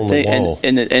so the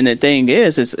thing, the thing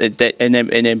is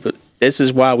this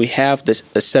is why we have the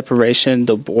separation,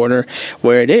 the border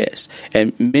where it is.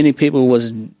 And many people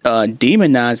was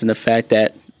demonizing the fact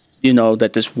that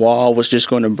that this wall was just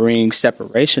going to bring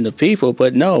separation of people,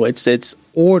 but no, it's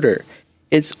order.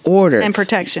 It's order and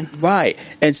protection. Right.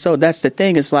 And so that's the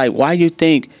thing. It's like, why you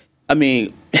think, I'll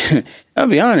be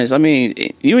honest.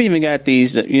 You even got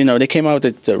these, they came out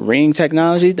with the Ring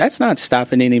technology. That's not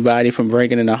stopping anybody from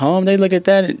breaking in a home. They look at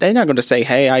that. They're not going to say,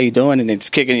 hey, how you doing? And it's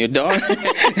kicking your door.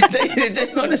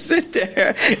 They're going to sit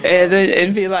there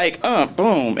and be like,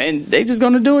 boom. And they just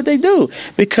going to do what they do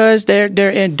because they're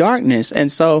in darkness.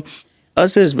 And so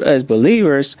us as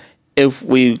believers, if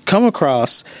we come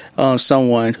across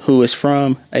someone who is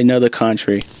from another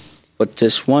country but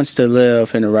just wants to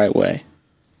live in the right way,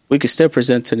 we can still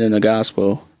present to them the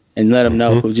gospel and let them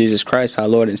know who Jesus Christ, our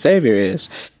Lord and Savior, is,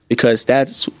 because that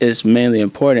is mainly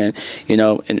important.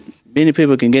 And many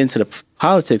people can get into the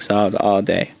politics all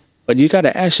day, but you got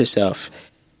to ask yourself,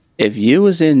 if you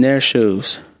was in their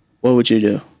shoes, what would you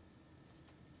do?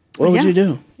 What would you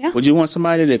do? Yeah. Would you want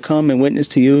somebody to come and witness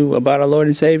to you about our Lord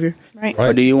and Savior? Right.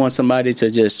 Or do you want somebody to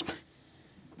just,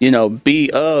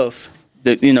 be of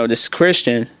the, this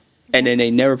Christian, and then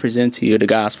they never present to you the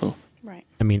gospel? Right.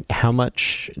 How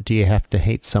much do you have to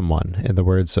hate someone? In the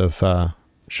words of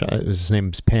his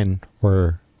name's Penn,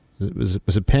 or was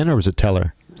it Penn or was it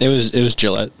Teller? It was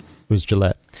Gillette. It was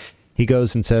Gillette. He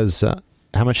goes and says,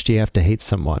 "How much do you have to hate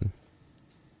someone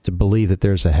to believe that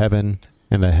there's a heaven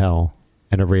and a hell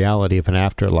and a reality of an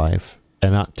afterlife,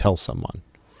 and not tell someone?"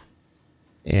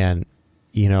 And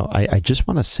I just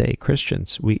want to say,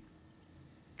 Christians, we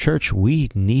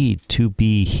need to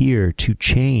be here to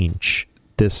change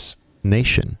this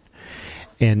nation.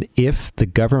 And if the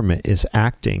government is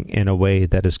acting in a way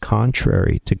that is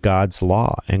contrary to God's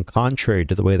law and contrary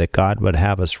to the way that God would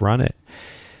have us run it,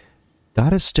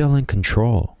 God is still in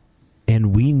control.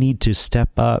 And we need to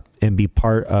step up and be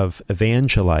part of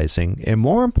evangelizing. And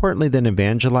more importantly than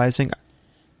evangelizing,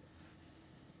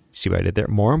 see what I did there?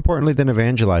 More importantly than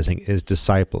evangelizing is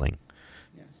discipling.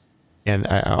 And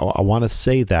I want to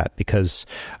say that because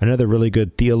another really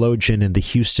good theologian in the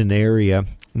Houston area,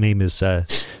 name is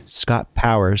Scott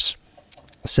Powers,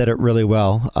 said it really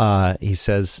well. He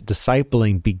says,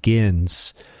 discipling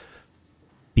begins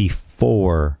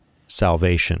before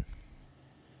salvation.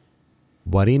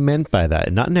 What he meant by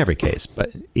that, not in every case, but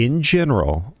in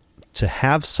general, to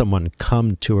have someone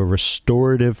come to a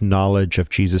restorative knowledge of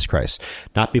Jesus Christ,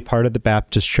 not be part of the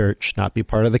Baptist church, not be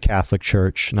part of the Catholic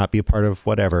church, not be a part of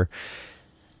whatever,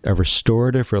 a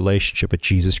restorative relationship with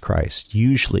Jesus Christ.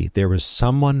 Usually there was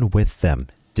someone with them,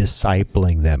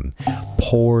 discipling them,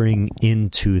 pouring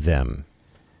into them.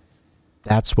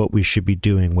 That's what we should be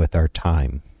doing with our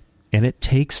time. And it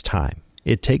takes time.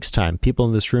 It takes time. People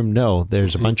in this room know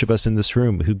there's a bunch of us in this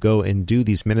room who go and do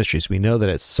these ministries. We know that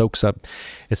it soaks up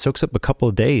a couple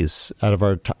of days out of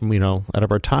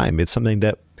our time. It's something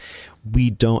that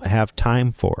we don't have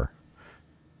time for.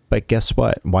 But guess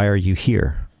what? Why are you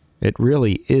here? It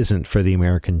really isn't for the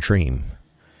American dream.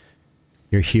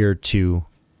 You're here to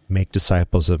make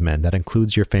disciples of men. That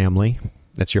includes your family.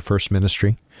 That's your first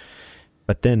ministry.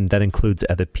 But then that includes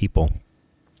other people.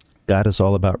 God is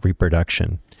all about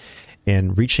reproduction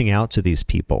and reaching out to these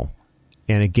people.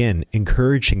 And again,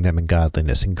 encouraging them in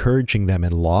godliness, encouraging them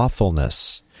in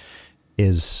lawfulness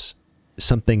is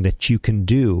something that you can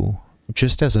do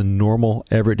just as a normal,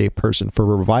 everyday person. For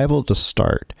revival to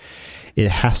start, it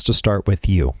has to start with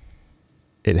you.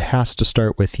 It has to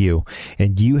start with you.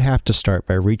 And you have to start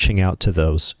by reaching out to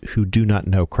those who do not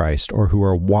know Christ or who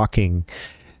are walking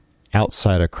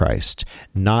outside of Christ,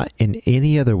 not in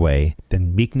any other way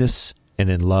than meekness and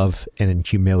in love and in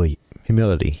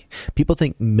humility. People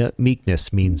think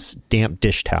meekness means damp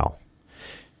dish towel.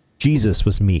 Jesus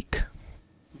was meek.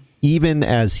 Even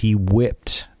as he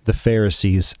whipped the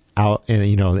Pharisees out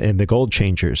and the gold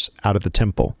changers out of the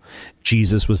temple,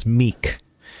 Jesus was meek.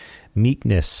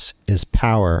 Meekness is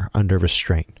power under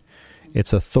restraint.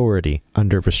 It's authority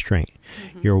under restraint.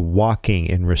 Mm-hmm. You're walking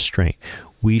in restraint.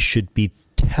 We should be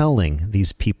telling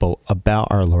these people about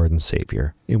our Lord and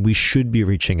Savior, and we should be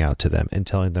reaching out to them and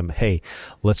telling them, hey,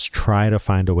 let's try to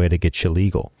find a way to get you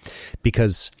legal.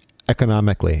 Because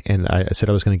economically, and I said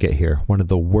I was going to get here, one of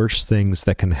the worst things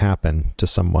that can happen to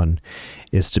someone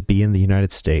is to be in the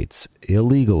United States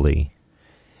illegally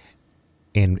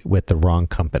and with the wrong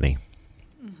company.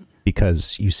 Mm-hmm.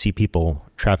 Because you see people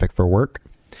traffic for work,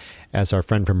 as our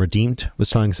friend from Redeemed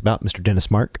was telling us about, Mr. Dennis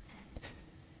Mark.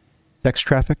 Sex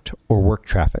trafficked or work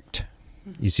trafficked.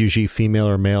 It's usually female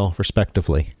or male,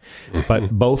 respectively. But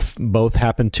both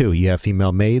happen too. You have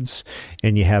female maids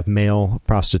and you have male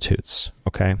prostitutes,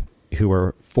 okay, who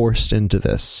are forced into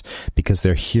this because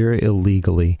they're here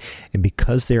illegally, and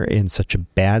because they're in such a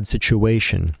bad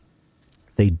situation,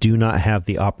 they do not have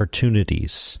the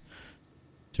opportunities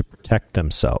to protect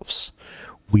themselves.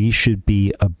 We should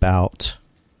be about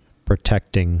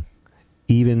protecting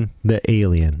even the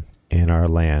alien in our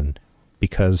land.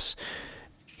 Because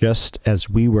just as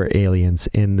we were aliens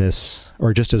in this,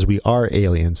 or just as we are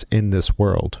aliens in this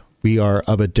world, we are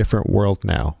of a different world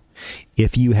now.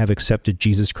 If you have accepted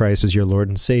Jesus Christ as your Lord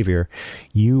and Savior,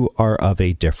 you are of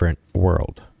a different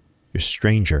world. You're a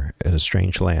stranger in a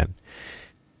strange land.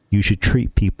 You should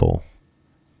treat people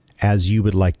as you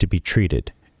would like to be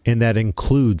treated. And that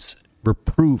includes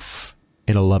reproof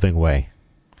in a loving way.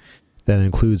 That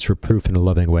includes reproof in a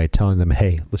loving way, telling them,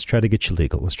 hey, let's try to get you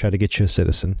legal. Let's try to get you a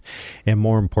citizen. And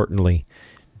more importantly,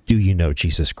 do you know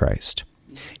Jesus Christ?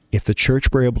 If the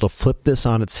church were able to flip this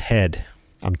on its head,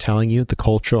 I'm telling you, the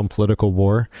cultural and political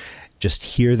war, just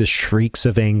hear the shrieks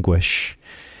of anguish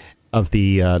of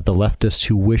the leftists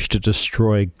who wish to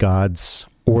destroy God's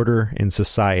order in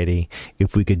society.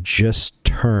 If we could just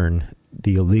turn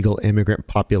the illegal immigrant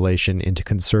population into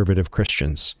conservative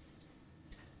Christians.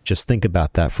 Just think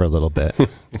about that for a little bit.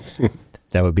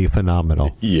 That would be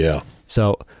phenomenal. Yeah.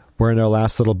 So we're in our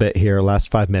last little bit here,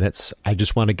 last 5 minutes. I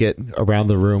just want to get around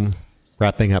the room,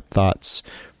 wrapping up thoughts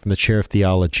from the chair of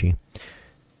theology.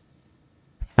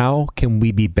 How can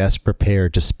we be best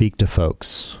prepared to speak to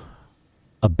folks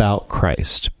about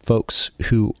Christ, folks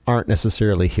who aren't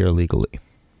necessarily here legally?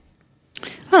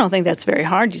 I don't think that's very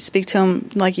hard. You speak to them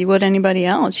like you would anybody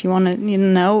else. You want to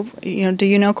know, do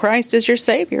you know Christ as your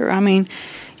Savior? I mean,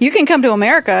 you can come to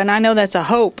America, and I know that's a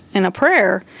hope and a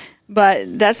prayer,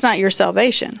 but that's not your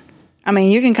salvation. I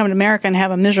mean, you can come to America and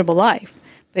have a miserable life,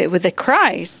 but with the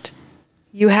Christ,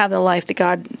 you have the life that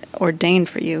God ordained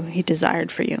for you, He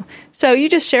desired for you. So you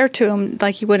just share to them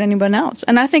like you would anyone else.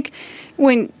 And I think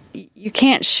when you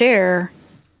can't share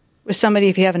with somebody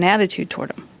if you have an attitude toward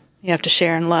them. You have to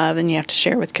share in love, and you have to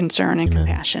share with concern and Amen.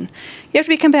 compassion. You have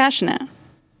to be compassionate,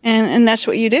 and that's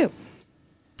what you do.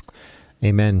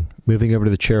 Amen. Moving over to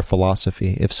the chair of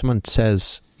philosophy. If someone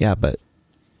says, "Yeah, but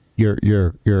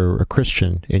you're a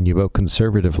Christian and you vote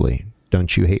conservatively,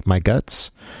 don't you hate my guts?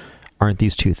 Aren't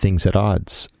these two things at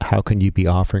odds? How can you be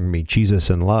offering me Jesus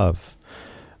in love,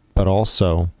 but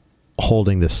also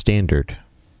holding the standard?"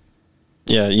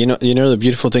 Yeah, you know the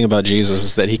beautiful thing about Jesus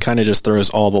is that he kind of just throws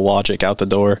all the logic out the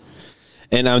door.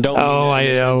 And I don't. I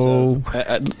know.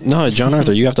 No, John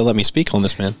Arthur, you have to let me speak on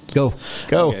this, man. Go.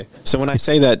 Okay. So when I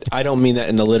say that, I don't mean that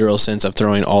in the literal sense of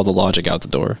throwing all the logic out the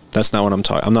door. That's not what I'm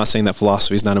talking. I'm not saying that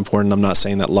philosophy is not important. I'm not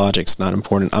saying that logic's not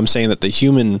important. I'm saying that the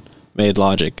human-made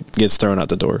logic gets thrown out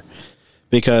the door,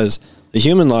 because the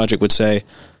human logic would say,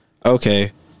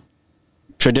 okay,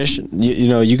 tradition,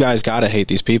 you guys got to hate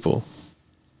these people.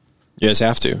 You guys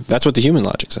have to. That's what the human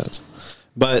logic says.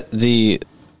 But the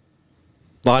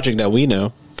logic that we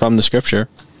know from the scripture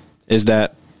is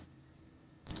that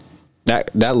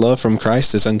love from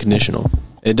Christ is unconditional.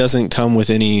 It doesn't come with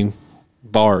any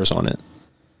bars on it.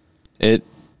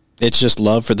 It's just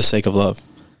love for the sake of love.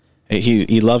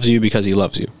 He loves you because he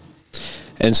loves you.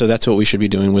 And so that's what we should be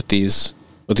doing with these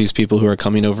people who are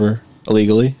coming over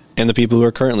illegally and the people who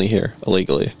are currently here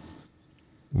illegally.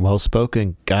 Well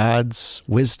spoken. God's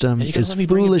wisdom is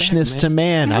foolishness to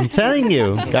man. I'm telling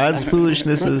you, God's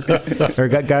foolishness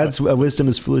God's wisdom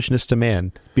is foolishness to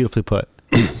man. Beautifully put.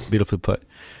 Beautifully put.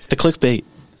 It's the clickbait.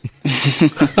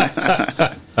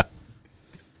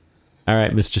 All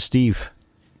right, Mr. Steve.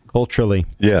 Culturally,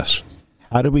 yes.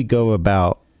 How do we go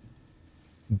about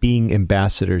being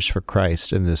ambassadors for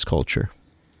Christ in this culture?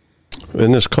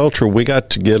 In this culture, we got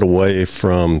to get away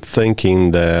from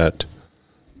thinking that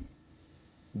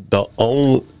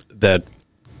that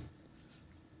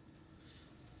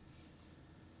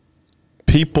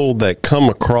people that come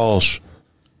across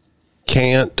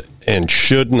can't and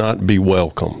should not be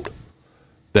welcomed.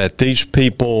 That these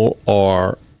people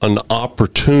are an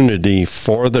opportunity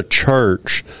for the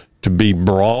church to be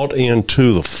brought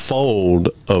into the fold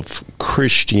of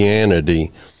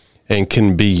Christianity and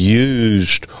can be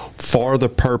used for the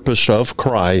purpose of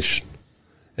Christ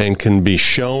and can be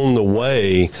shown the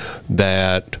way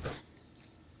that,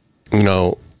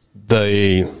 how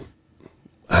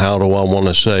do I want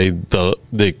to say, the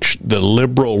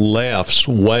liberal left's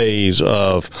ways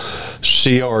of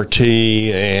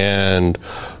CRT and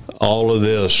all of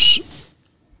this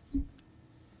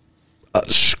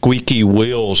squeaky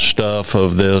wheel stuff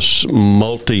of this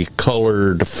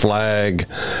multicolored flag,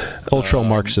 cultural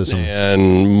Marxism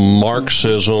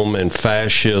and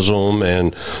fascism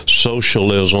and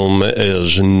socialism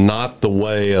is not the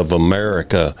way of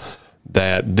America.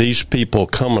 That these people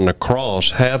coming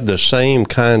across have the same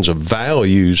kinds of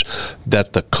values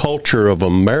that the culture of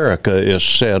America is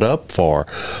set up for.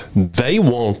 They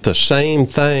want the same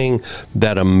thing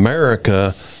that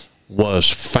America was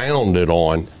founded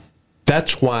on.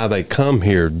 That's why they come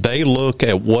here. They look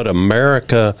at what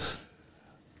America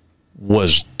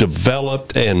was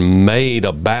developed and made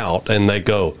about, and they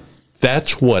go,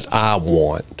 that's what I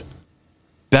want.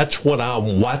 That's why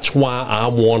I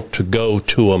want to go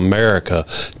to America,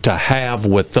 to have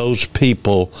what those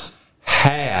people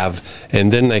have.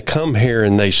 And then they come here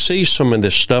and they see some of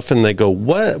this stuff and they go,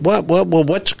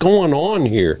 what's going on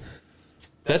here?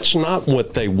 That's not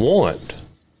what they want.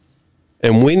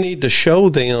 And we need to show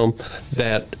them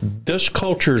that this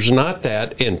culture is not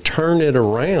that, and turn it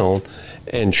around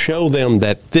and show them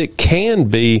that it can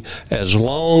be, as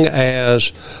long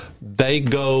as they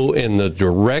go in the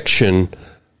direction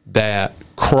that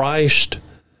Christ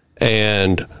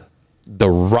and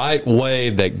the right way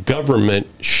that government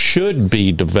should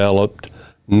be developed,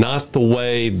 not the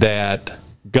way that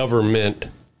government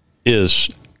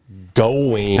is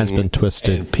going, has been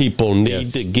twisted. And people need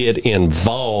to get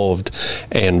involved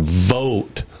and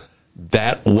vote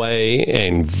that way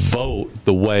and vote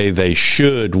the way they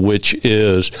should, which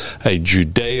is a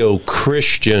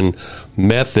Judeo-Christian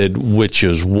method, which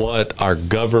is what our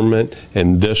government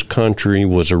in this country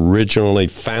was originally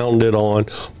founded on.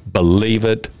 Believe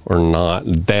it or not,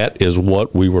 that is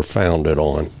what we were founded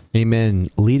on. Amen.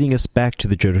 Leading us back to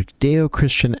the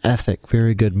Judeo-Christian ethic.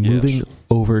 Very good. Moving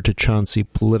over to Chauncey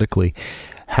politically.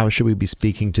 How should we be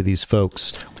speaking to these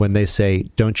folks when they say,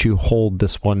 don't you hold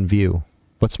this one view?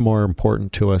 What's more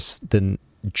important to us than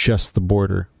just the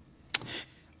border?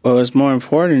 Well, what's more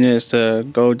important is to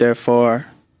go, therefore,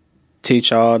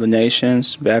 teach all the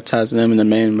nations, baptizing them in the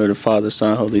name of the Father,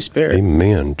 Son, Holy Spirit.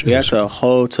 Amen. We have to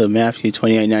hold to Matthew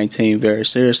 28:19 very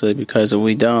seriously, because if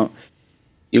we don't,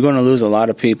 you're going to lose a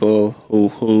lot of people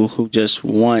who just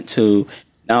want to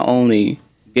not only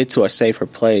get to a safer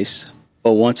place,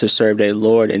 but want to serve their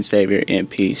Lord and Savior in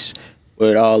peace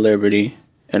with all liberty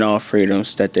and all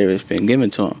freedoms that there has been given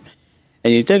to them.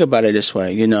 And you think about it this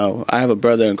way, I have a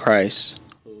brother in Christ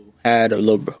who has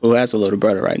a little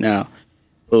brother right now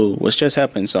who was just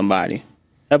helping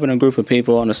a group of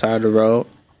people on the side of the road,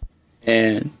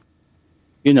 and,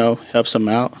 helps them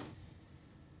out.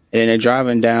 And they're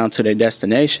driving down to their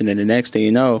destination, and the next thing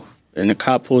you know, and the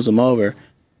cop pulls him over,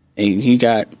 and he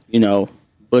got,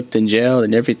 booked in jail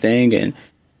and everything, and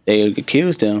they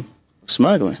accused him of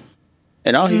smuggling.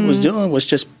 And all he was doing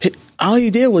was all he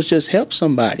did was just help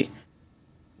somebody.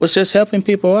 Was just helping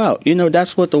people out.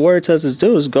 That's what the word tells us to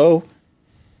do, is go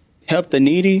help the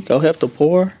needy, go help the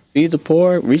poor, feed the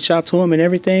poor, reach out to them and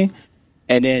everything.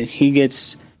 And then he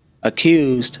gets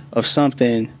accused of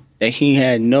something that he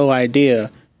had no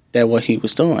idea that what he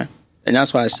was doing. And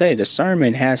that's why I say the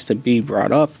sermon has to be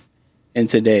brought up in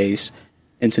today's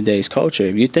culture.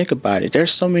 If you think about it,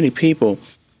 there's so many people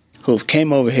who've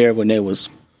came over here when they was,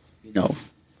 4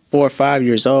 or 5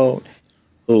 years old,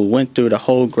 who went through the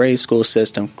whole grade school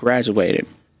system, graduated,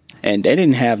 and they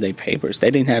didn't have their papers, they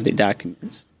didn't have their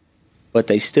documents, but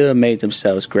they still made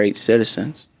themselves great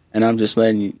citizens. And I'm just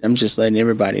letting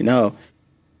everybody know,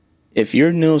 if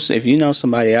you know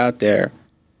somebody out there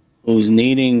who's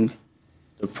needing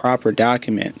the proper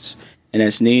documents and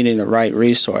that's needing the right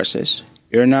resources,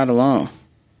 you're not alone.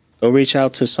 Go reach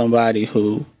out to somebody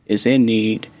who is in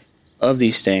need of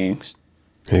these things.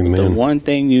 Amen. The one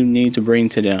thing you need to bring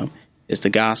to them is the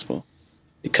gospel.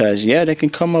 Because, they can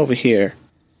come over here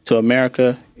to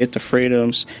America, get the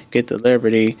freedoms, get the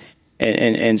liberty,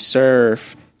 and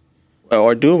serve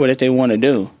or do what they want to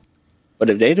do. But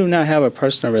if they do not have a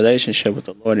personal relationship with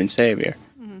the Lord and Savior,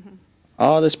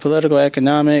 all this political,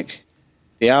 economic,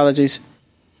 theologies,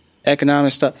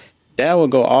 economic stuff, that will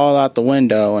go all out the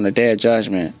window on the day of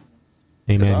judgment.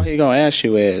 Because all he's going to ask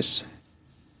you is,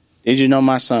 did you know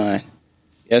my son?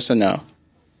 Yes or no?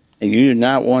 And you do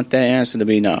not want that answer to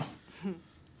be no.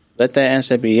 Let that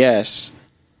answer be yes,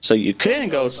 so you can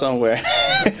go somewhere.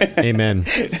 Amen.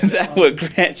 That would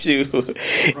grant you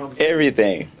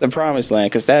everything, the promised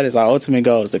land, because that is our ultimate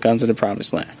goal, is to come to the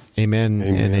promised land. Amen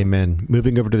and amen.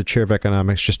 Moving over to the chair of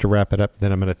economics, just to wrap it up,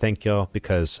 then I'm going to thank y'all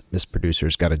because Miss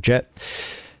Producer's got a jet.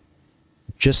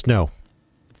 Just know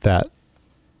that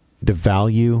the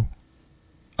value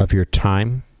of your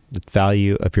time, the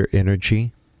value of your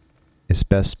energy is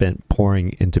best spent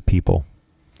pouring into people.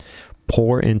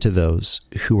 Pour into those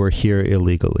who are here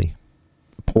illegally.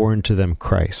 Pour into them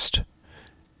Christ.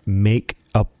 Make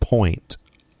a point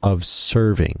of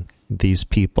serving these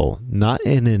people, not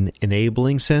in an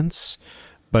enabling sense,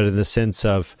 but in the sense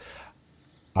of,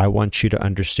 I want you to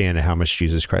understand how much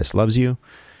Jesus Christ loves you.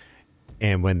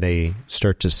 And when they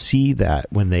start to see that,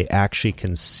 when they actually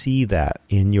can see that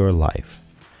in your life,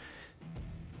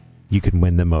 you can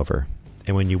win them over.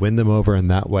 And when you win them over in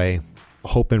that way,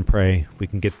 hope and pray we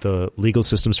can get the legal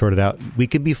system sorted out. We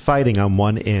could be fighting on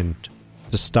one end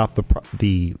to stop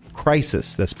the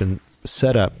crisis that's been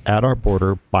set up at our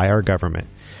border by our government.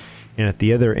 And at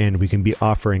the other end, we can be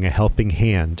offering a helping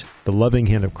hand, the loving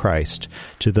hand of Christ,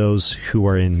 to those who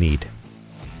are in need.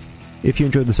 If you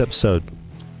enjoyed this episode,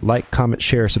 like, comment,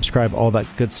 share, subscribe, all that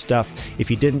good stuff. If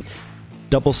you didn't,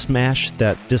 double smash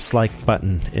that dislike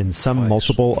button in some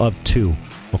multiple of 2.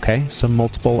 Okay? Some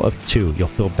multiple of 2. You'll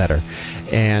feel better.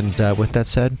 And with that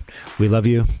said, we love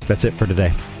you. That's it for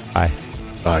today. Bye.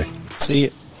 Bye. See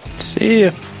you. See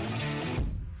ya.